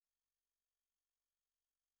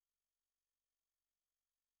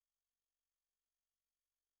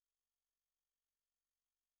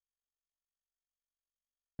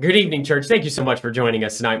Good evening, church. Thank you so much for joining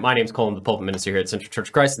us tonight. My name is Cole. I'm the pulpit minister here at Central Church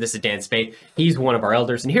of Christ. This is Dan Spade. He's one of our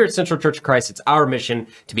elders. And here at Central Church of Christ, it's our mission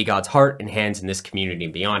to be God's heart and hands in this community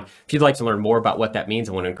and beyond. If you'd like to learn more about what that means,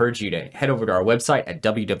 I want to encourage you to head over to our website at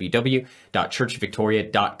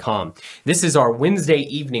www.churchvictoria.com. This is our Wednesday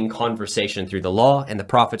evening conversation through the law and the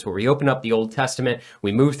prophets, where we open up the Old Testament,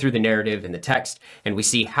 we move through the narrative and the text, and we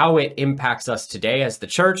see how it impacts us today as the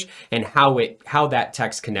church and how that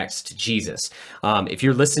text connects to Jesus. If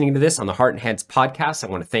you're listening to this on the Heart and Hands podcast, I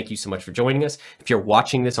want to thank you so much for joining us. If you're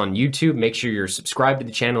watching this on YouTube, make sure you're subscribed to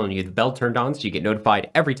the channel and you have the bell turned on so you get notified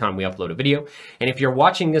every time we upload a video. And if you're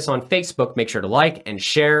watching this on Facebook, make sure to like and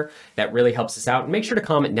share. That really helps us out. And make sure to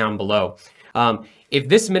comment down below. If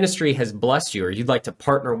this ministry has blessed you or you'd like to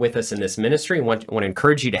partner with us in this ministry, I want to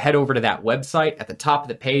encourage you to head over to that website. At the top of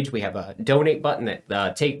the page, we have a donate button that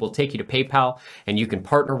will take you to PayPal, and you can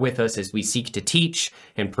partner with us as we seek to teach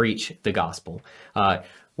and preach the gospel.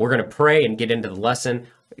 We're going to pray and get into the lesson.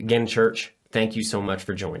 Again, church, thank you so much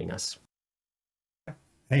for joining us.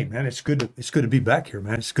 Hey, man, it's good to be back here,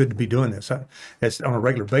 man. It's good to be doing this. It's on a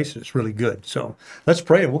regular basis. It's really good. So let's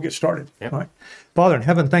pray and we'll get started. Yep. All right. Father in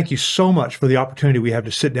heaven, thank you so much for the opportunity we have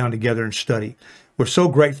to sit down together and study. We're so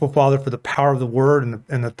grateful, Father, for the power of the Word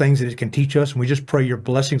and the things that it can teach us. And we just pray your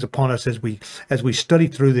blessings upon us as we study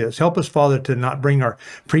through this. Help us, Father, to not bring our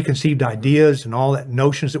preconceived ideas and all that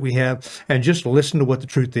notions that we have, and just listen to what the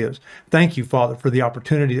truth is. Thank you, Father, for the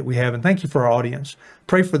opportunity that we have, and thank you for our audience.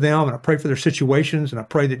 Pray for them, and I pray for their situations, and I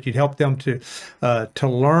pray that you'd help them to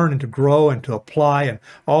learn and to grow and to apply, and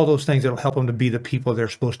all those things that will help them to be the people they're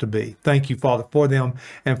supposed to be. Thank you, Father, for them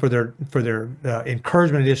and for their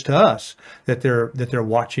encouragement it is to us that they're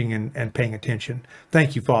watching and paying attention.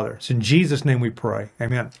 Thank you, Father. It's in Jesus' name we pray.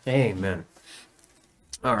 Amen. Amen.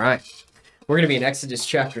 All right. We're going to be in Exodus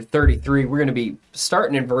chapter 33. We're going to be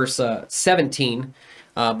starting in verse 17.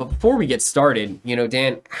 But before we get started,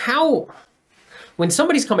 Dan, when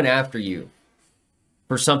somebody's coming after you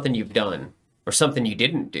for something you've done or something you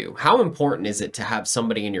didn't do, how important is it to have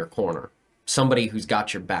somebody in your corner, somebody who's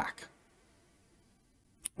got your back?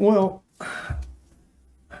 Well,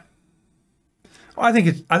 I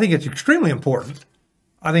think it's extremely important.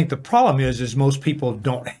 I think the problem is most people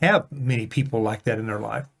don't have many people like that in their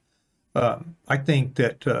life. I think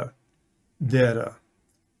that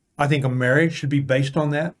I think a marriage should be based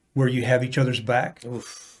on that, where you have each other's back.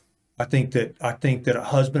 Oof. I think that a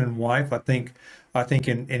husband and wife, I think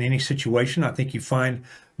in any situation, I think you find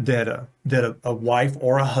that a wife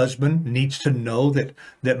or a husband needs to know that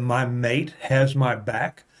my mate has my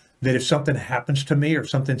back. That if something happens to me, or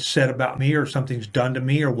something's said about me, or something's done to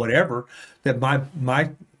me, or whatever, that my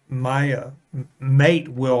mate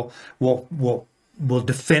will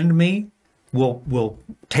defend me, will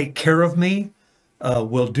take care of me,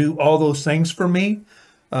 will do all those things for me.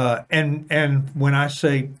 And when I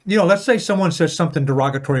say, let's say someone says something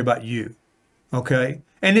derogatory about you, okay,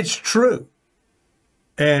 and it's true,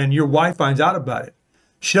 and your wife finds out about it,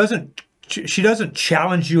 she doesn't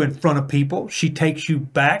challenge you in front of people. She takes you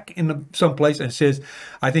back into some place and says,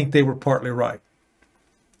 I think they were partly right.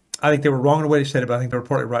 I think they were wrong in the way they said it, but I think they were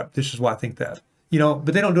partly right. This is why I think that. But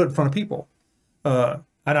they don't do it in front of people. And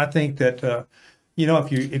I think that,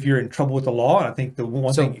 if you're in trouble with the law, and I think the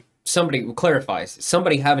one thing... Somebody will clarify.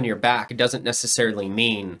 Somebody having your back, it doesn't necessarily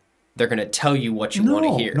mean they're going to tell you what you want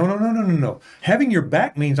to hear. No. Having your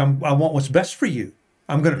back means I want what's best for you.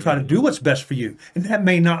 I'm going to try to do what's best for you. And that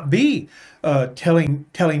may not be telling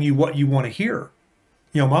you what you want to hear.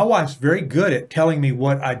 My wife's very good at telling me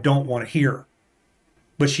what I don't want to hear.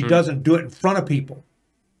 But she doesn't do it in front of people.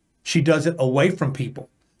 She does it away from people.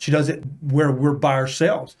 She does it where we're by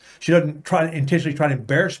ourselves. She doesn't intentionally try to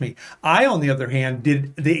embarrass me. I, on the other hand,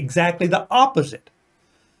 did exactly the opposite.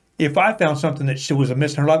 If I found something that was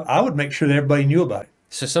amiss in her life, I would make sure that everybody knew about it.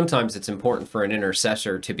 So sometimes it's important for an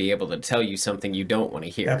intercessor to be able to tell you something you don't want to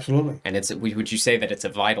hear. Absolutely. And would you say that it's a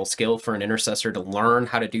vital skill for an intercessor to learn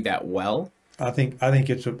how to do that well? I think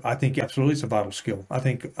absolutely it's a vital skill. I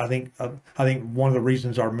think one of the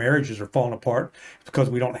reasons our marriages are falling apart is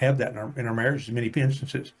because we don't have that in our marriages in many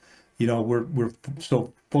instances. We're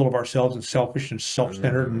so full of ourselves and selfish and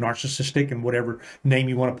self-centered and narcissistic and whatever name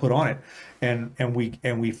you want to put on it, and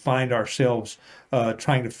we find ourselves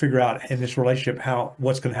trying to figure out in this relationship how's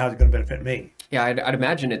it going to benefit me. Yeah, I'd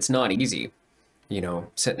imagine it's not easy,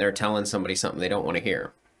 sitting there telling somebody something they don't want to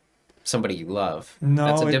hear. Somebody you love. No,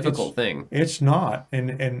 that's a difficult thing. It's not,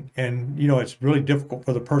 and it's really difficult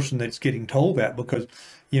for the person that's getting told that, because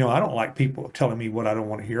I don't like people telling me what I don't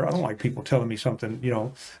want to hear. I don't like people telling me something.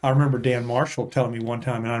 I remember Dan Marshall telling me one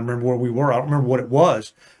time, and I remember where we were. I don't remember what it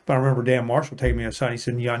was, but I remember Dan Marshall taking me aside. And he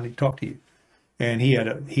said, "Yeah, I need to talk to you." and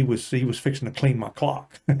he was fixing to clean my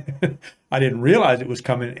clock. I didn't realize it was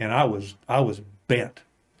coming, and I was bent.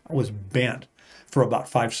 I was bent for about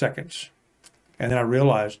 5 seconds, and then I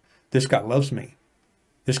realized this guy loves me.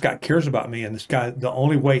 This guy cares about me, and this guy, the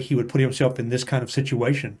only way he would put himself in this kind of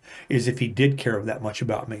situation is if he did care that much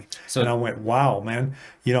about me. And I went, wow, man,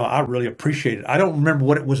 I really appreciate it. I don't remember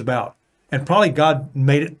what it was about. And probably God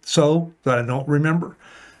made it so that I don't remember.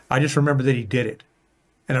 I just remember that he did it.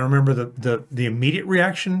 And I remember the immediate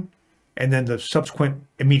reaction and then the subsequent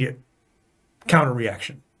immediate counter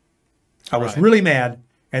reaction. I was really mad.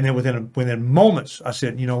 And then within moments, I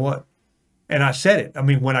said, you know what? And I said it. I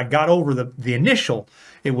mean, when I got over the initial,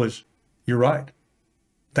 it was, you're right.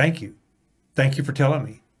 Thank you. Thank you for telling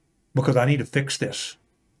me, because I need to fix this,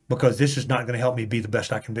 because this is not going to help me be the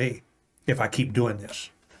best I can be if I keep doing this.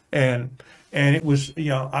 And it was,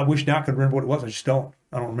 I wish now I could remember what it was. I just don't.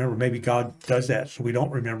 I don't remember. Maybe God does that so we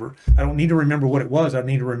don't remember. I don't need to remember what it was. I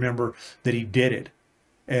need to remember that he did it.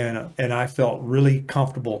 And I felt really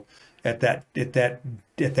comfortable at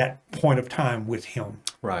that point of time with him.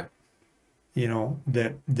 Right.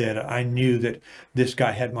 That I knew that this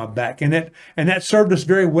guy had my back, and that served us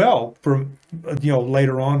very well for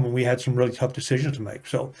later on when we had some really tough decisions to make.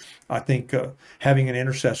 So I think having an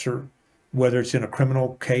intercessor, whether it's in a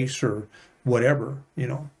criminal case or whatever,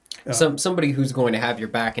 somebody who's going to have your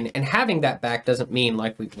back, and having that back doesn't mean,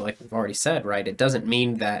 like we've already said, right? It doesn't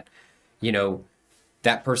mean that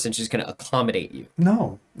that person's just going to accommodate you.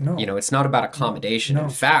 No. It's not about accommodation. No. In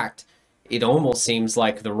fact, it almost seems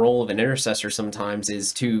like the role of an intercessor sometimes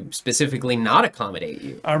is to specifically not accommodate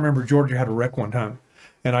you. I remember Georgia had a wreck one time,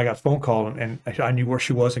 and I got a phone call, and I knew where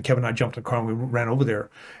she was, and Kevin and I jumped in the car, and we ran over there.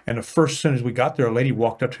 And as soon as we got there, a lady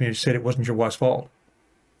walked up to me and said, it wasn't your wife's fault.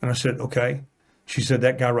 And I said, okay. She said,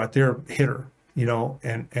 that guy right there hit her,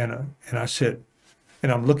 and I said,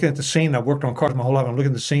 and I'm looking at the scene. I've worked on cars my whole life. I'm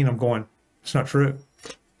looking at the scene. I'm going, it's not true.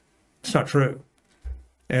 It's not true.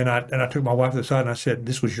 And I took my wife to the side, and I said,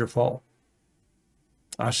 this was your fault.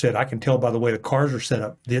 I said, I can tell by the way the cars are set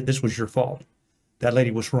up, this was your fault. That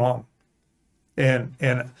lady was wrong.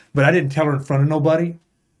 But I didn't tell her in front of nobody.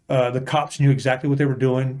 The cops knew exactly what they were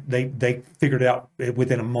doing. They figured out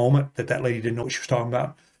within a moment that lady didn't know what she was talking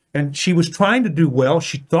about. And she was trying to do well.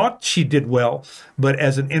 She thought she did well, but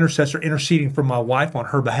as an intercessor interceding for my wife on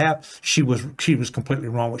her behalf, she was completely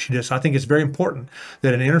wrong what she did. So I think it's very important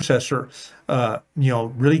that an intercessor,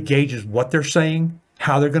 really gauges what they're saying,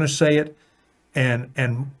 how they're going to say it, and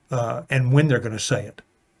when they're going to say it.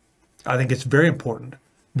 I think it's very important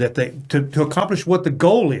that they to accomplish what the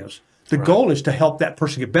goal is. The goal is to help that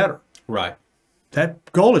person get better. Right.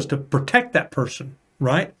 That goal is to protect that person.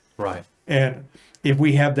 Right. Right. And if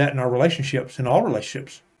we have that in our relationships, in all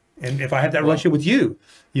relationships, and if I have that relationship with you,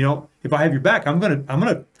 if I have your back, I'm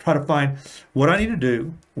gonna try to find what I need to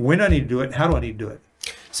do, when I need to do it, and how do I need to do it.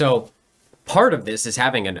 So part of this is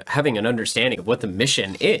having an understanding of what the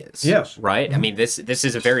mission is. Yes. Right. Mm-hmm. I mean, this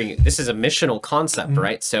is a missional concept,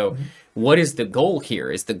 right? So what is the goal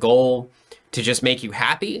here? Is the goal to just make you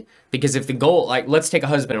happy? Because if the goal, let's take a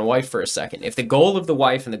husband and wife for a second. If the goal of the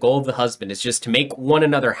wife and the goal of the husband is just to make one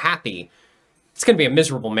another happy, it's going to be a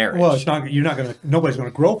miserable marriage. Well, it's not. Nobody's going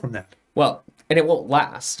to grow from that. Well, and it won't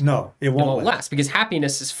last. No, it won't last because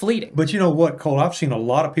happiness is fleeting. But you know what, Cole? I've seen a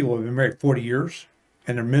lot of people who have been married 40 years,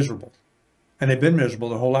 and they're miserable. And they've been miserable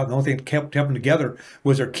their whole life. The only thing that kept them together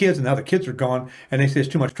was their kids, and now the kids are gone, and they say it's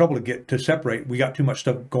too much trouble to separate. We got too much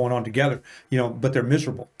stuff going on together, but they're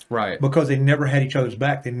miserable. Right. Because they never had each other's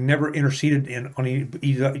back. They never interceded on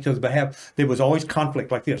each other's behalf. There was always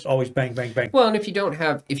conflict like this, always bang, bang, bang. Well, and if you don't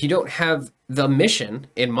have the mission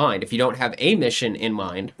in mind, if you don't have a mission in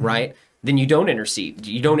mind, right, then you don't intercede.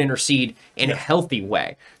 You don't intercede in a healthy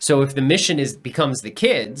way. So if the mission becomes the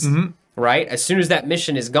kids, right, as soon as that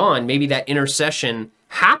mission is gone, maybe that intercession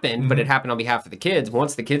happened, but it happened on behalf of the kids.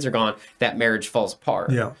 Once the kids are gone, that marriage falls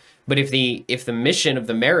apart. Yeah. But if the mission of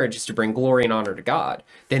the marriage is to bring glory and honor to God,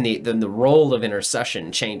 then the role of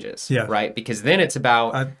intercession changes, right? Because then it's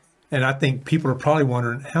about... And I think people are probably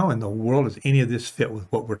wondering, how in the world does any of this fit with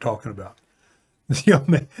what we're talking about?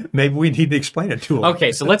 Maybe we need to explain it to them.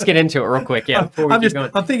 Okay, so let's get into it real quick. Yeah, I'm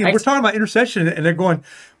thinking, we're talking about intercession, and they're going,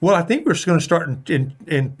 well, I think we're just going to start in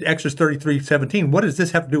Exodus 33:17. What does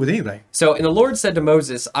this have to do with anything? So, and the Lord said to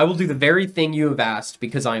Moses, I will do the very thing you have asked,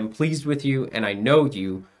 because I am pleased with you, and I know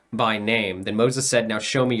you by name. Then Moses said, now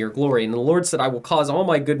show me your glory. And the Lord said, I will cause all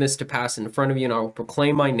my goodness to pass in front of you, and I will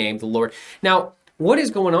proclaim my name, the Lord. Now, what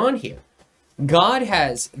is going on here?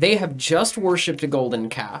 They have just worshipped a golden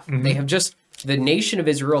calf. They have just text, the nation of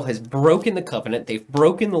Israel has broken the covenant. They've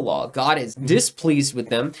broken the law. God is displeased with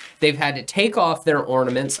them. They've had to take off their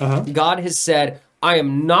ornaments. God has said, I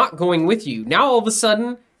am not going with you. Now, all of a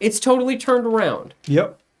sudden, it's totally turned around.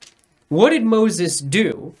 Yep. What did Moses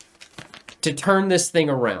do to turn this thing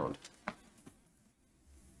around?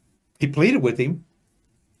 He pleaded with him.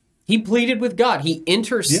 He pleaded with God. He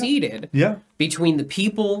interceded Yeah. between the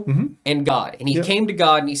people and God. And he came to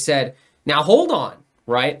God and he said, now hold on,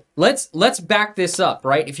 right? Let's back this up,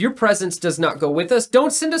 right? If your presence does not go with us,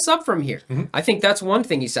 don't send us up from here. I think that's one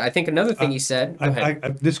thing he said. I think another thing he said. Go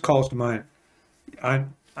ahead. This calls to mind.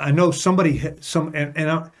 I know somebody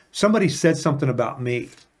somebody said something about me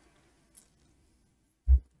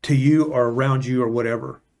to you or around you or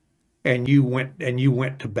whatever, and you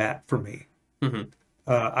went to bat for me.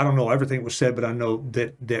 I don't know everything that was said, but I know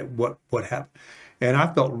that what happened, and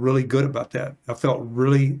I felt really good about that. I felt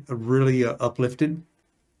really uplifted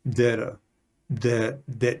that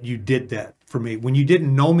you did that for me when you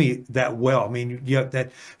didn't know me that well. I mean,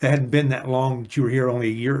 that hadn't been that long that you were here, only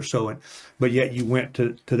a year or so, but yet you went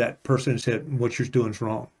to that person and said, "What you're doing is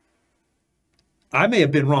wrong." I may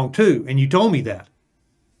have been wrong too, and you told me that.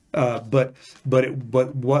 But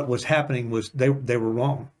what was happening was they were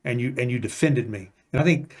wrong, and you defended me. And I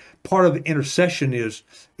think part of the intercession is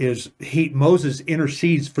Moses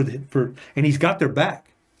intercedes for and he's got their back.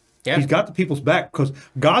 Yeah. He's got the people's back because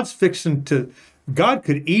God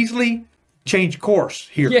could easily change course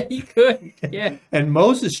here. Yeah, he could. Yeah. And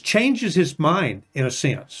Moses changes his mind in a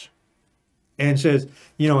sense, and says,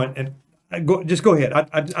 just go ahead.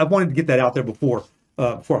 I wanted to get that out there before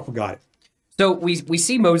I forgot it. So we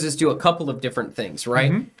see Moses do a couple of different things,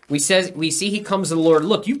 right? We see he comes to the Lord.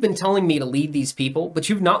 Look, you've been telling me to lead these people, but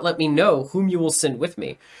you've not let me know whom you will send with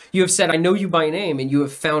me. You have said, I know you by name, and you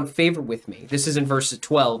have found favor with me. This is in verses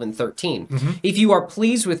 12 and 13. If you are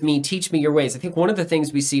pleased with me, teach me your ways. I think one of the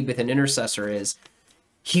things we see with an intercessor is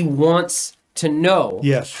he wants to know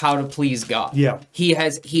how to please God. Yeah. He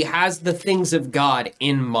has the things of God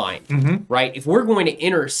in mind, right? If we're going to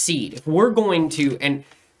intercede, if we're going to, and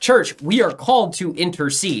church, we are called to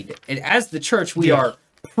intercede. And as the church, we are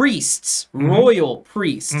priests, royal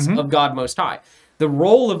priests of God Most High. The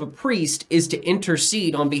role of a priest is to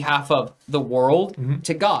intercede on behalf of the world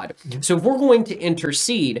to God. So if we're going to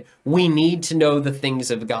intercede, we need to know the things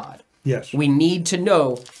of God. Yes. We need to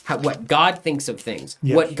know what God thinks of things,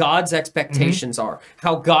 what God's expectations are,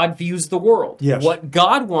 how God views the world, what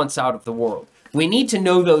God wants out of the world. We need to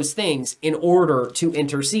know those things in order to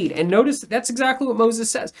intercede. And notice that's exactly what Moses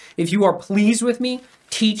says. If you are pleased with me,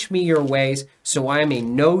 teach me your ways, so I may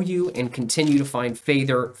know you and continue to find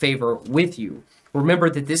favor with you. Remember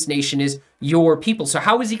that this nation is your people. So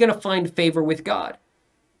how is he going to find favor with God?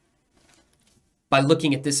 By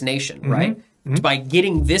looking at this nation, right? By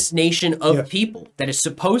getting this nation of people that is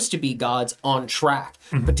supposed to be God's on track.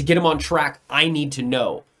 But to get them on track, I need to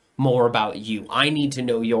know more about you. I need to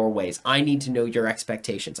know your ways. I need to know your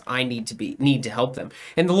expectations. I need to help them.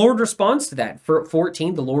 And the Lord responds to that. For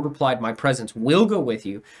 14, the Lord replied, my presence will go with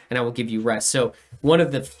you and I will give you rest. So one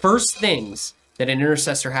of the first things that an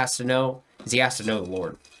intercessor has to know is he has to know the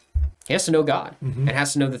Lord. He has to know God and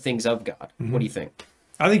has to know the things of God. What do you think?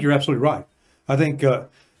 I think you're absolutely right. I think,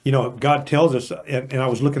 God tells us, and I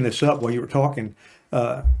was looking this up while you were talking,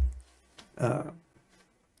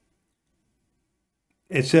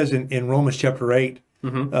 it says in Romans chapter 8,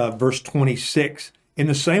 verse 26, in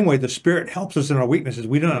the same way, the Spirit helps us in our weaknesses.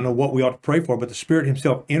 We don't know what we ought to pray for, but the Spirit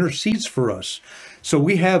himself intercedes for us. So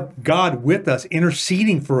we have God with us,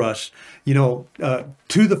 interceding for us, to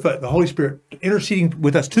the Holy Spirit, interceding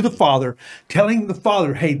with us to the Father, telling the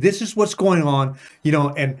Father, hey, this is what's going on,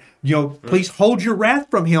 please hold your wrath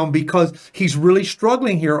from him because he's really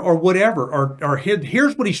struggling here or whatever, or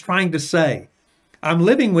here's what he's trying to say. I'm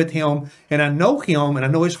living with him, and I know him, and I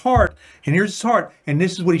know his heart, and here's his heart, and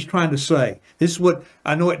this is what he's trying to say. This is what,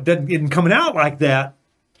 I know it isn't coming out like that,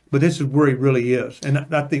 but this is where he really is. And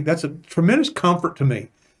I think that's a tremendous comfort to me.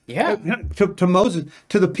 Yeah. To Moses,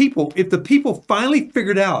 to the people, if the people finally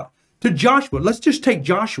figured out, to Joshua, let's just take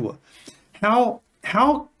Joshua,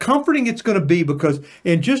 how comforting it's going to be, because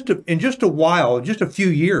in just a while, just a few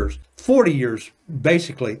years, 40 years,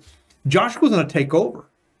 basically, Joshua's going to take over.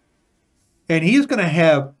 And he is going to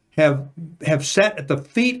have sat at the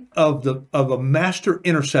feet of a master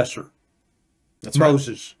intercessor, That's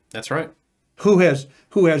Moses. Right. That's right. Who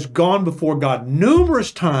has gone before God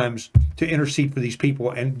numerous times to intercede for these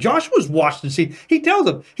people. And Joshua's watched and seen. He tells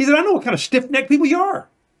them, he said, I know what kind of stiff-necked people you are.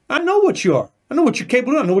 I know what you are. I know what you're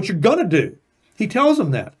capable of. I know what you're going to do. He tells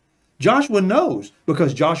them that. Joshua knows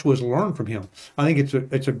because Joshua's learned from him. I think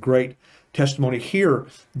it's a great testimony here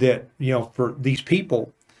that, for these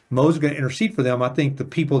people, Moses is going to intercede for them. I think the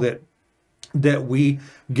people that we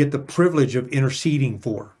get the privilege of interceding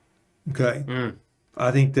for, okay?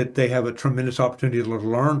 I think that they have a tremendous opportunity to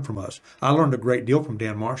learn from us. I learned a great deal from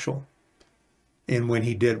Dan Marshall, and when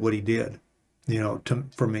he did what he did,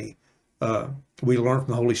 for me, we learned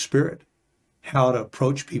from the Holy Spirit how to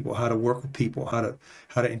approach people, how to work with people, how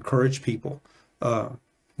to encourage people, how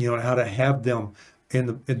to have them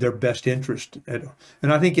in their best interest.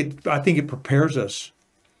 And I think it prepares us.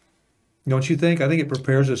 Don't you think? I think it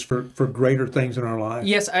prepares us for greater things in our lives.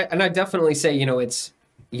 Yes, I definitely say,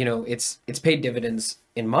 it's paid dividends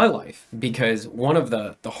in my life, because one of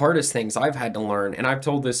the hardest things I've had to learn, and I've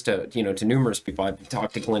told this to numerous people. I've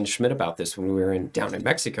talked to Glenn Schmidt about this when we were down in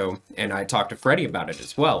Mexico, and I talked to Freddie about it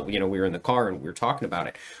as well. We were in the car and we were talking about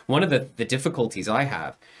it. One of the difficulties I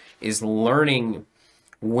have is learning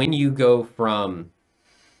when you go from,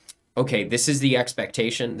 okay, this is the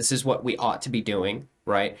expectation, this is what we ought to be doing,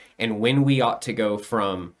 right? And when we ought to go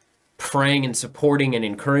from praying and supporting and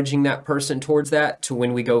encouraging that person towards that, to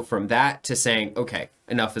when we go from that to saying, okay,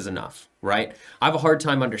 enough is enough, right? I have a hard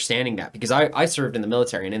time understanding that, because I served in the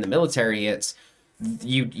military, and in the military, it's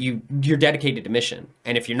you're dedicated to mission.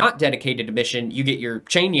 And if you're not dedicated to mission, you get your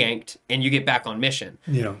chain yanked and you get back on mission.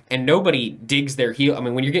 Yeah. And nobody digs their heel. I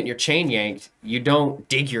mean, when you're getting your chain yanked, you don't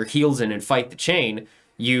dig your heels in and fight the chain.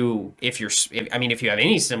 If you have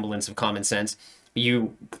any semblance of common sense,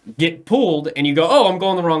 you get pulled and you go, oh, I'm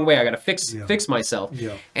going the wrong way. I got to fix myself.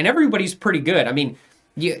 Yeah. And everybody's pretty good. I mean,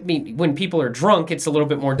 when people are drunk, it's a little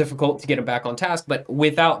bit more difficult to get them back on task. But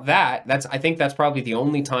without that, I think that's probably the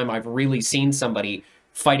only time I've really seen somebody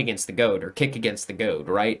fight against the goad or kick against the goad,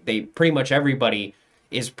 right? Pretty much everybody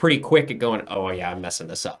is pretty quick at going, oh yeah, I'm messing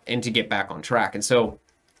this up, and to get back on track. And so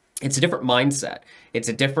it's a different mindset. It's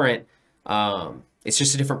a different, it's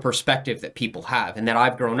just a different perspective that people have, and that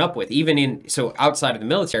I've grown up with. So outside of the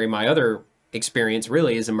military, my other experience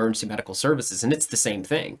really is emergency medical services, and it's the same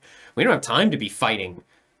thing. We don't have time to be fighting,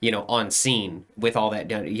 on scene with all that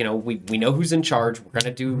done. We know who's in charge. We're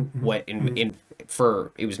gonna do what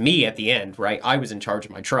it was me at the end, right? I was in charge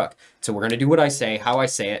of my truck, so we're gonna do what I say, how I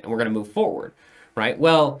say it, and we're gonna move forward, right?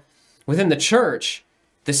 Well, within the church,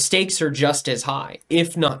 the stakes are just as high,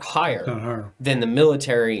 if not higher, than the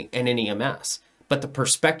military and an EMS. But the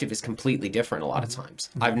perspective is completely different a lot of times.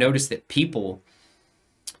 I've noticed that people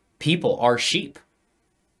are sheep,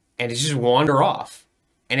 and they just wander off.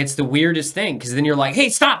 And it's the weirdest thing, because then you're like, hey,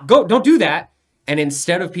 stop, go, don't do that. And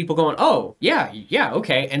instead of people going, oh, yeah,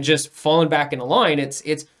 okay, and just falling back into line, it's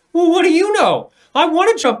well, what do you know? I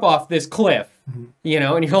want to jump off this cliff, and you're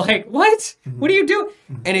like, what? What do you do?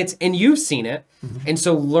 And you've seen it. And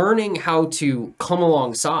so learning how to come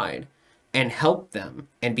alongside and help them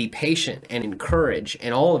and be patient and encourage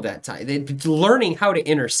and all of that time, learning how to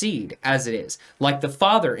intercede as it is, like the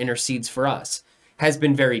Father intercedes for us, has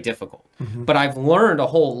been very difficult. But I've learned a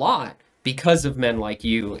whole lot because of men like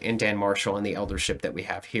you and Dan Marshall and the eldership that we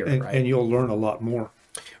have here. Right? And you'll learn a lot more.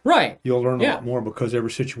 Right. You'll learn a lot more, because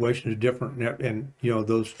every situation is different. And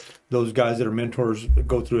those guys that are mentors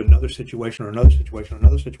go through another situation or another situation or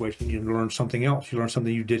another situation. You learn something else. You learn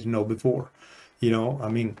something you didn't know before.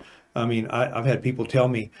 I've had people tell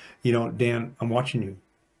me, Dan, I'm watching you.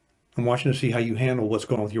 I'm watching to see how you handle what's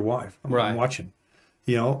going on with your wife. I'm watching,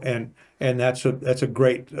 and that's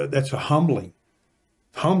a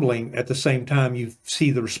humbling at the same time. You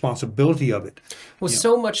see the responsibility of it. Well,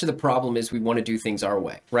 so much of the problem is we want to do things our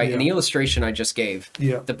way, right? Yeah. In the illustration I just gave,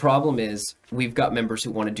 the problem is we've got members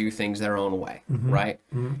who want to do things their own way, right?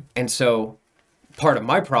 And so part of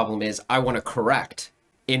my problem is I want to correct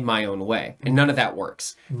in my own way, and none of that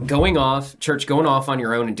works. Going off on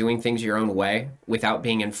your own and doing things your own way without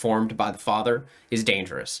being informed by the Father is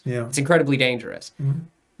dangerous. It's incredibly dangerous.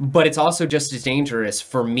 But it's also just as dangerous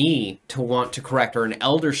for me to want to correct, or an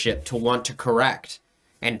eldership to want to correct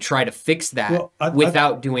and try to fix that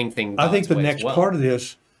without doing things God's I think the way next as well. part of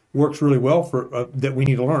this works really well for that we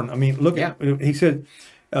need to learn. I mean, look at, he said,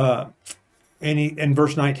 in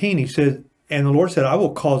verse 19, he said, and the Lord said, I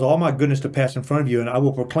will cause all my goodness to pass in front of you, and I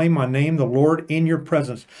will proclaim my name, the Lord, in your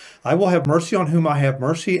presence. I will have mercy on whom I have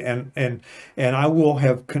mercy, and I will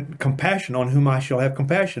have compassion on whom I shall have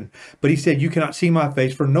compassion. But he said, you cannot see my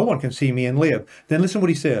face, for no one can see me and live. Then listen what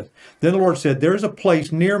he said. Then the Lord said, there is a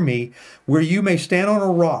place near me where you may stand on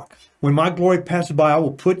a rock. When my glory passes by, I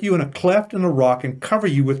will put you in a cleft in the rock and cover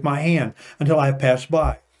you with my hand until I have passed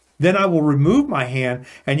by. Then I will remove my hand,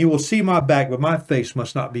 and you will see my back, but my face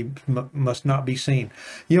must not be seen.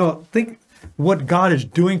 what God is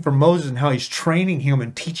doing for Moses and how he's training him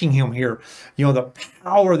and teaching him here, the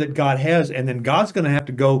power that God has. And then God's going to have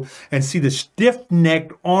to go and see the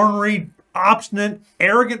stiff-necked, ornery, obstinate,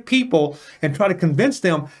 arrogant people and try to convince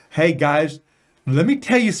them, hey, guys, let me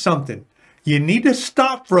tell you something. You need to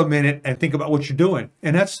stop for a minute and think about what you're doing.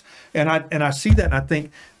 And I see that, and I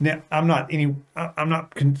think, now, I'm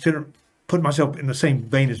not considering putting myself in the same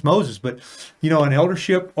vein as Moses, but an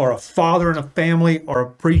eldership or a father in a family or a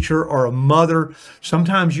preacher or a mother,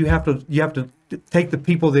 sometimes you have to take the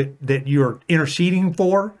people that you're interceding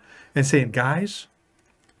for and saying, guys,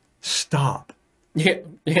 stop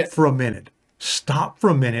for a minute. Stop for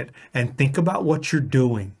a minute and think about what you're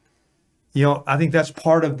doing. I think that's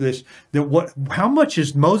part of this. How much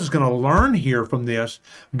is Moses going to learn here from this?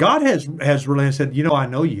 God has really said, I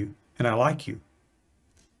know you and I like you,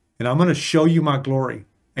 and I'm going to show you my glory,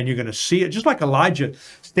 and you're going to see it. Just like Elijah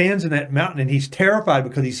stands in that mountain and he's terrified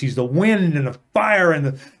because he sees the wind and the fire and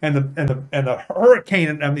the hurricane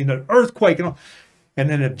and the earthquake and all, and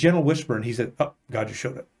then a gentle whisper, and he said, "Oh, God just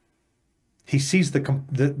showed up." He sees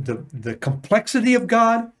the complexity of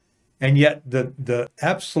God, and yet the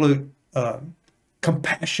absolute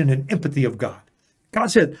compassion and empathy of God. God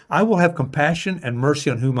said, I will have compassion and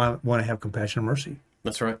mercy on whom I want to have compassion and mercy.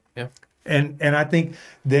 That's right. Yeah. And I think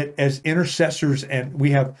that as intercessors, and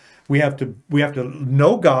we have to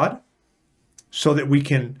know God so that we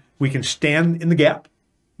can stand in the gap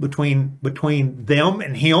between them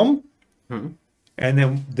and him. Mm-hmm.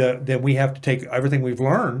 And then we have to take everything we've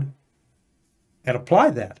learned and apply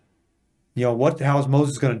that. How is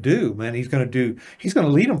Moses going to do, man? He's going to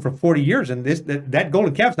lead them for 40 years. And that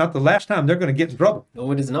golden calf's not the last time they're going to get in trouble.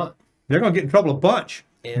 No, it is not. They're going to get in trouble a bunch.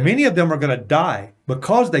 Yeah. Many of them are going to die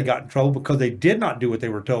because they got in trouble, because they did not do what they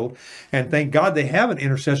were told. And thank God they have an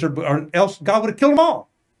intercessor, or else God would have killed them all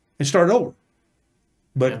and started over.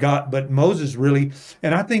 But Moses really,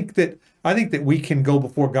 and I think that we can go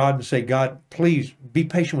before God and say, God, please be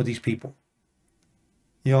patient with these people.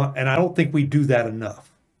 And I don't think we do that enough.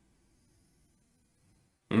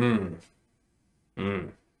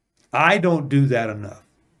 I don't do that enough.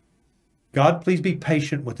 God, please be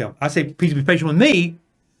patient with them. I say, please be patient with me,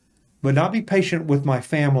 but not be patient with my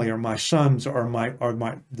family or my sons or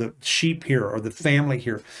the sheep here or the family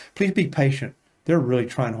here. Please be patient. They're really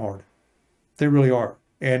trying hard. They really are.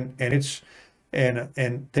 And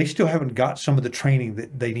they still haven't got some of the training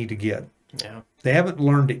that they need to get. Yeah. They haven't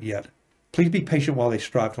learned it yet. Please be patient while they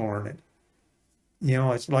strive to learn it.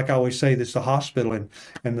 It's like I always say, this the hospital and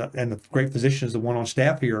the great physician is the one on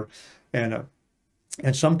staff here, and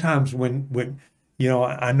sometimes when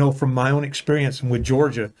I know from my own experience and with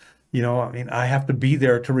Georgia, I have to be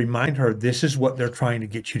there to remind her this is what they're trying to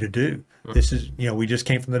get you to do. Mm-hmm. This is we just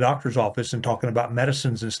came from the doctor's office and talking about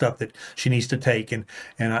medicines and stuff that she needs to take, and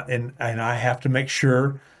I have to make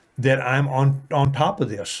sure that I'm on top of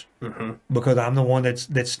this, mm-hmm. because I'm the one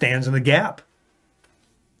that stands in the gap.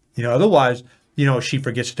 Otherwise, she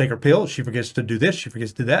forgets to take her pills. She forgets to do this. She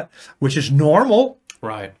forgets to do that, which is normal.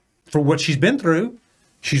 Right. For what she's been through.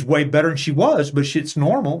 She's way better than she was, but it's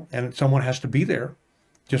normal. And someone has to be there,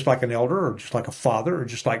 just like an elder or just like a father or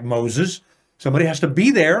just like Moses. Somebody has to be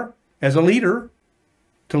there as a leader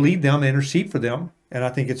to lead them, intercede for them. And I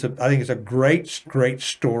think it's a great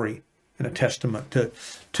story and a testament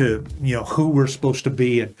to who we're supposed to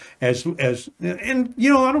be. And I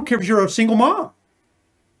don't care if you're a single mom.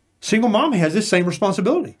 Single mom has this same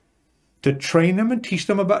responsibility to train them and teach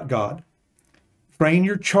them about God. Train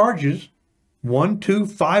your charges, 1, 2,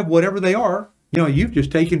 5, whatever they are. You've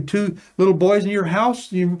just taken 2 little boys in your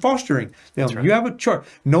house, you're fostering them. Right. You have a charge,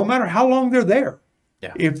 no matter how long they're there.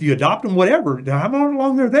 Yeah. If you adopt them, whatever, how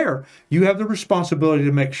long they're there, you have the responsibility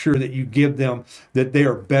to make sure that you give them that they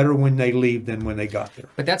are better when they leave than when they got there.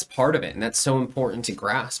 But that's part of it, and that's so important to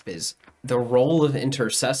grasp is the role of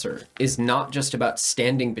intercessor is not just about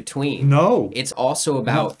standing between. No. It's also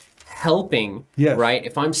about helping, yes. Right?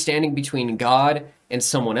 If I'm standing between God and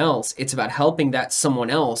someone else, it's about helping that someone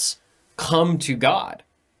else come to God.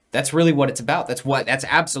 That's really what it's about. That's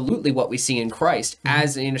absolutely what we see in Christ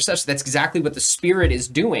as an intercessor. That's exactly what the Spirit is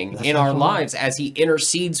doing in our lives as he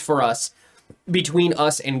intercedes for us between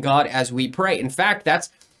us and God as we pray. In fact, that's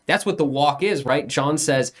what the walk is, right? John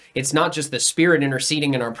says it's not just the Spirit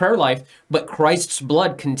interceding in our prayer life, but Christ's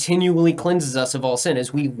blood continually cleanses us of all sin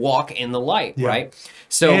as we walk in the light, right?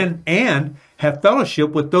 So and have fellowship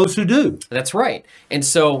with those who do. That's right. And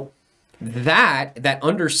so that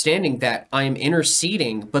understanding that I am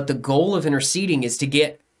interceding, but the goal of interceding is to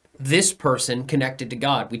get this person connected to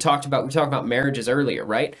God. We talked about marriages earlier,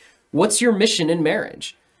 right? What's your mission in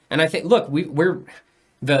marriage? And I think, look,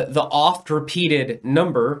 The oft repeated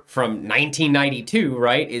number from 1992,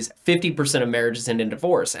 right, is 50% of marriages end in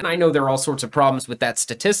divorce. And I know there are all sorts of problems with that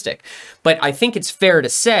statistic, but I think it's fair to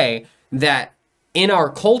say that in our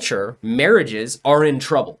culture, marriages are in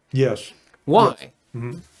trouble. Yes. Why? Yes.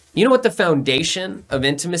 Mm-hmm. You know what the foundation of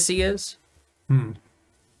intimacy is?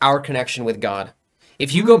 Our connection with God.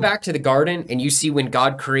 If you go back to the garden and you see when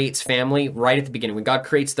God creates family right at the beginning, when God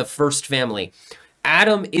creates the first family,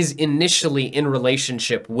 Adam is initially in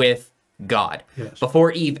relationship with God. Yes.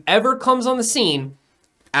 Before Eve ever comes on the scene,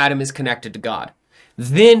 Adam is connected to God.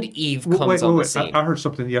 Then Eve comes on the scene. I heard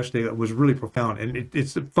something yesterday that was really profound, and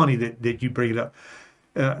it's funny that you bring it up.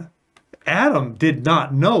 Adam did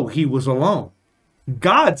not know he was alone.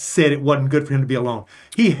 God said it wasn't good for him to be alone.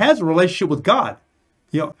 He has a relationship with God.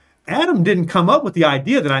 Adam didn't come up with the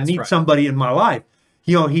idea that I need somebody in my life.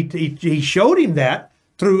 He showed him that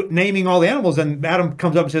through naming all the animals, and Adam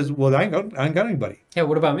comes up and says, well, I ain't got anybody. Yeah,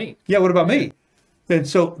 what about me? Yeah, what about me? And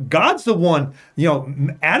so God's the one,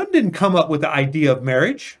 Adam didn't come up with the idea of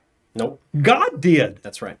marriage. Nope. God did.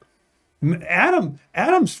 That's right.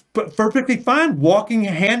 Adam's perfectly fine walking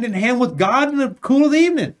hand in hand with God in the cool of the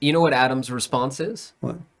evening. You know what Adam's response is?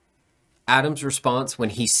 What? Adam's response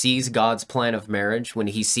when he sees God's plan of marriage, when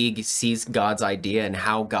he sees God's idea and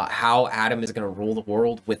how Adam is going to rule the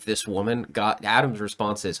world with this woman, Adam's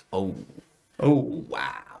response is, oh,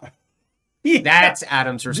 wow. Yeah. That's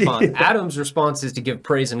Adam's response. Yeah. Adam's response is to give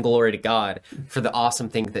praise and glory to God for the awesome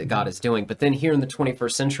thing that God is doing. But then here in the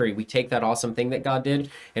 21st century, we take that awesome thing that God did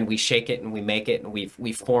and we shake it and we make it and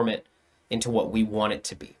we form it into what we want it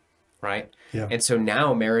to be, right? Yeah. And so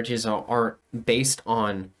now marriages aren't based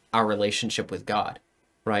on our relationship with God,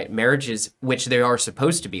 right? Marriages, which they are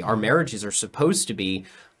supposed to be, our marriages are supposed to be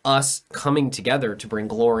us coming together to bring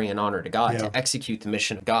glory and honor to God, to execute the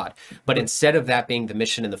mission of God. But instead of that being the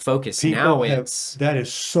mission and the focus, now it's... That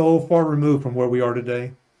is so far removed from where we are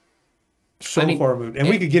today. So far removed. And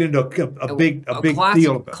we could get into a big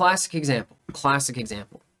deal about it. Classic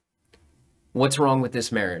example. What's wrong with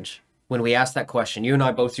this marriage? When we ask that question, you and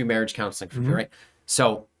I both do marriage counseling, right?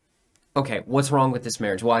 So, okay, what's wrong with this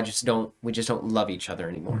marriage? Well, we just don't love each other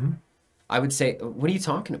anymore. I would say, what are you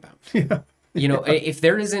talking about? Yeah. If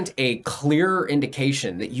there isn't a clear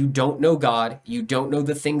indication that you don't know God, you don't know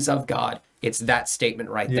the things of God, it's that statement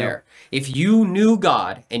right there. If you knew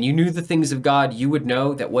God and you knew the things of God, you would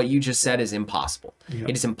know that what you just said is impossible.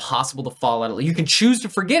 It is impossible to fall out of love. You can choose to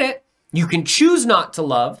forget it. You can choose not to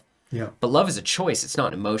love. But love is a choice. It's not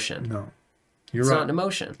an emotion. No, it's not an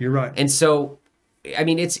emotion. You're right. And so, I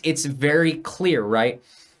mean, it's very clear, right?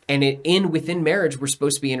 And within marriage, we're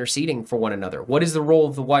supposed to be interceding for one another. What is the role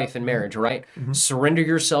of the wife in marriage, right? Surrender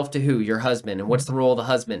yourself to who? Your husband. And what's the role of the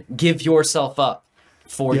husband? Give yourself up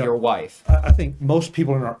for your wife. I think most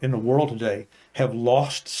people in the world today have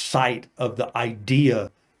lost sight of the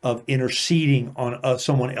idea of interceding on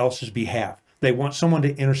someone else's behalf. They want someone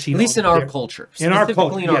to intercede. At least in our culture.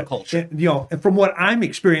 Specifically in our culture. And from what I'm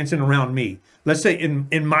experiencing around me, let's say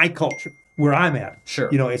in my culture, where I'm at,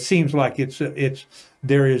 it seems like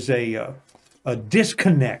there is a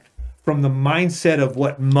disconnect from the mindset of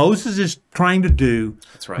what Moses is trying to do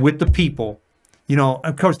with the people.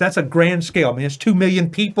 Of course, that's a grand scale. I mean, it's 2 million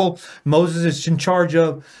people Moses is in charge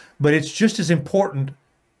of, but it's just as important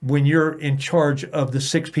when you're in charge of the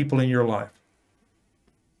 6 people in your life.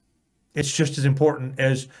 It's just as important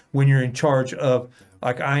as when you're in charge of,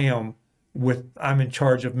 like I am, I'm in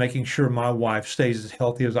charge of making sure my wife stays as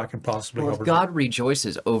healthy as I can possibly help her. God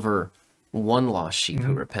rejoices over one lost sheep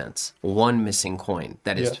who repents, one missing coin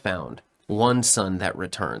that is found, one son that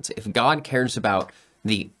returns. If God cares about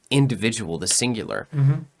the individual, the singular,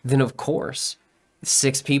 then of course,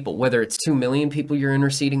 6 people, whether it's 2 million people you're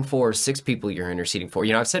interceding for, or 6 people you're interceding for.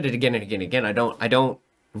 I've said it again and again and again. I don't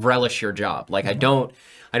relish your job. Like I don't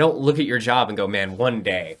look at your job and go, man, one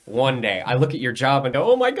day. I look at your job and go,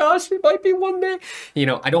 oh my gosh, it might be one day.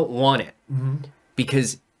 I don't want it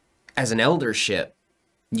because as an eldership,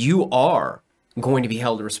 you are going to be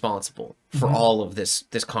held responsible for all of this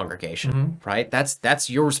congregation, right? That's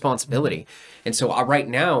your responsibility. And so right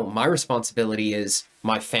now, my responsibility is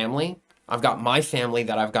my family. I've got my family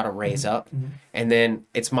that I've got to raise up. And then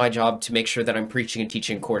it's my job to make sure that I'm preaching and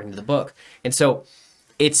teaching according to the book. And so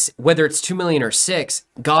it's whether it's 2 million or 6,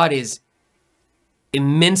 God is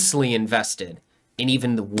immensely invested in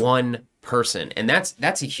even the one person. And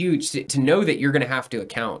that's a huge, to know that you're going to have to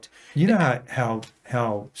account. You know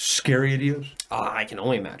how scary it is? I can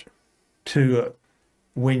only imagine. To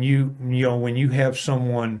when you have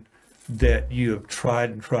someone that you have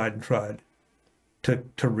tried and tried and tried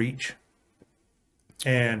to reach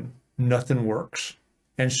and nothing works.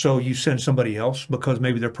 And so you send somebody else because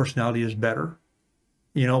maybe their personality is better.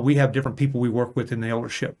 You know, we have different people we work with in the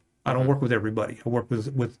eldership. I don't work with everybody. I work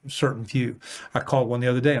with certain few. I called one the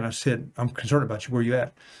other day and I said, I'm concerned about you. Where are you at?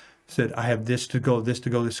 I said, I have this to go, this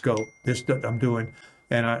to go, this to go, this that I'm doing.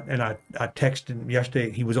 And I texted him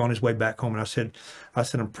yesterday. He was on his way back home, and I said,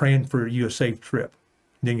 I'm praying for you a safe trip.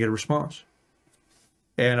 Didn't get a response.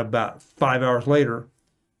 And about 5 hours later,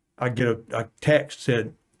 I get a text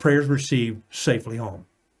said, prayers received, safely home.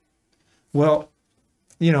 Well,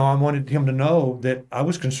 you know, I wanted him to know that I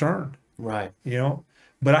was concerned. Right. You know,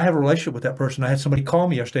 but I have a relationship with that person. I had somebody call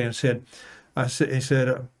me yesterday and said, he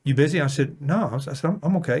said, you busy? I said, no. I said,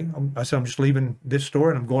 I'm okay. I said, I'm just leaving this store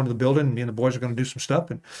and I'm going to the building, and me and the boys are going to do some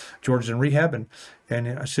stuff, and George is in rehab. And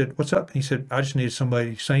I said, what's up? And he said, I just needed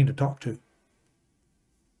somebody sane to talk to.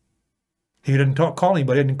 He didn't call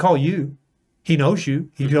anybody. He didn't call you. He knows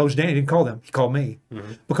you. He knows Dan. He didn't call them. He called me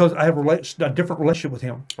because I have a different relationship with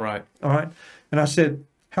him. Right. All right. And I said,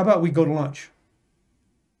 how about we go to lunch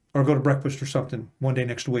or go to breakfast or something one day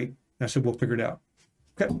next week? And I said, we'll figure it out.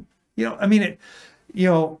 Okay. You know, I mean,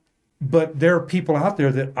 but there are people out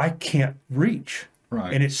there that I can't reach.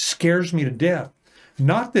 Right. And it scares me to death.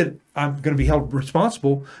 Not that I'm going to be held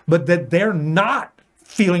responsible, but that they're not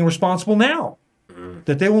feeling responsible now.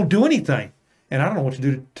 That they won't do anything. And I don't know what to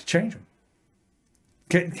do to change them.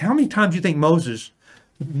 Okay, how many times do you think Moses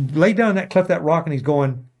laid down in that cleft, that rock, and he's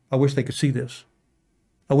going, I wish they could see this.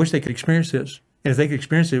 I wish they could experience this. And if they could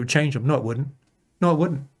experience it, it would change them. No, it wouldn't. No, it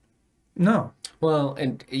wouldn't. No. Well,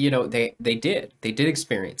 and you know, they did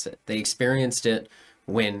experience it. They experienced it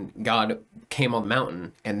when God came on the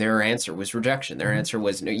mountain, and their answer was rejection. Their answer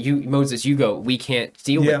was, no, Moses, you go. We can't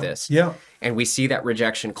deal with this. Yeah. And we see that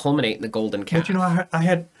rejection culminate in the golden calf. But you know,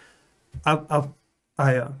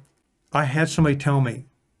 I had somebody tell me,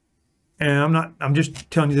 and I'm just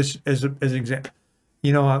telling you this as an example.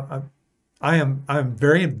 You know, I'm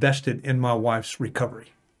very invested in my wife's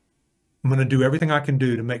recovery. I'm going to do everything I can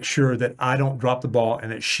do to make sure that I don't drop the ball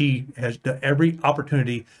and that she has every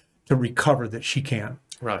opportunity to recover that she can.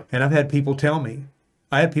 Right. And I've had people tell me,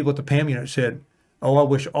 I had people at the PAM unit said, oh, I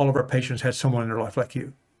wish all of our patients had someone in their life like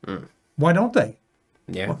you. Why don't they?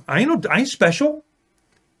 Yeah. Well, I ain't special.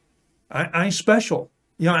 I ain't special.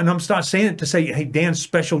 You know, and I'm not saying it to say, hey, Dan's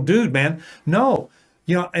special dude, man. No.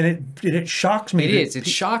 You know, and it shocks me. It's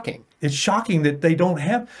shocking. It's shocking that they don't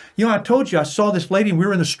have, you know, I told you, I saw this lady, and we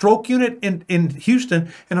were in the stroke unit in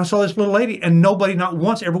Houston, and I saw this little lady, and nobody not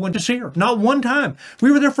once ever went to see her. Not one time.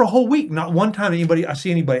 We were there for a whole week. Not one time I see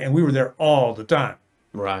anybody, and we were there all the time.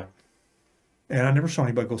 Right. And I never saw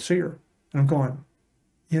anybody go see her. And I'm going,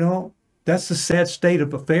 you know, that's the sad state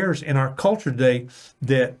of affairs in our culture today,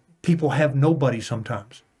 that people have nobody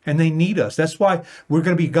sometimes. And they need us. That's why we're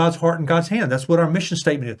going to be God's heart and God's hand. That's what our mission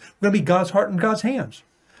statement is. We're going to be God's heart and God's hands.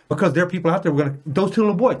 Because there are people out there, those two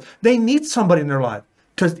little boys, they need somebody in their life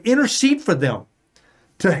to intercede for them,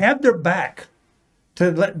 to have their back,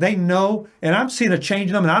 to let they know. And I'm seeing a change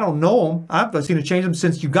in them, and I don't know them. I've seen a change in them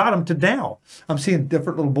since you got them to now. I'm seeing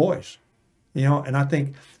different little boys, you know, and I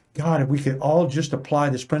think, God, if we could all just apply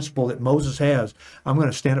this principle that Moses has, I'm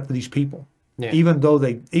going to stand up for these people. Yeah. Even though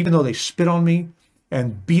they spit on me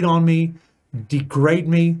and beat on me, degrade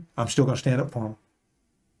me, I'm still going to stand up for them.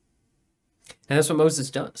 And that's what Moses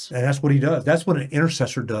does. And that's what he does. That's what an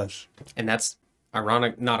intercessor does. And that's not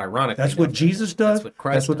ironic. That's what Jesus does. That's what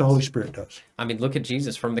Christ does. That's what the Holy Spirit does. I mean, look at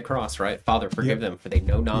Jesus from the cross, right? Father, forgive them, for they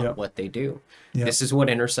know not what they do. This is what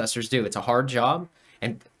intercessors do. It's a hard job,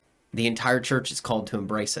 and the entire church is called to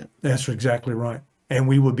embrace it. That's exactly right. And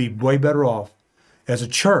we would be way better off as a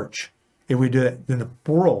church if we do it, then the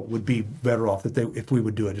world would be better off if we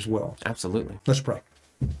would do it as well. Absolutely. Let's pray.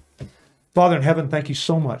 Father in heaven, thank you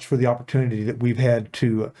so much for the opportunity that we've had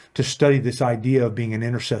to study this idea of being an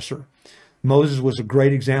intercessor. Moses was a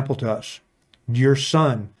great example to us. Your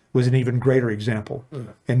son was an even greater example.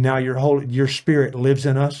 And now your Spirit lives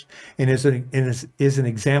in us and is an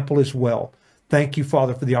example as well. Thank you,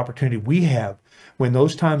 Father, for the opportunity we have when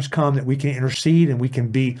those times come that we can intercede and we can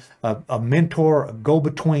be a mentor, a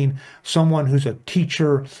go-between, someone who's a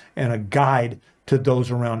teacher and a guide to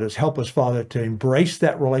those around us. Help us, Father, to embrace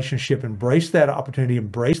that relationship, embrace that opportunity,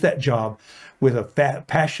 embrace that job with a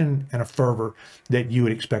passion and a fervor that you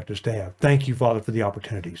would expect us to have. Thank you, Father, for the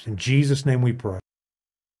opportunities. In Jesus' name we pray.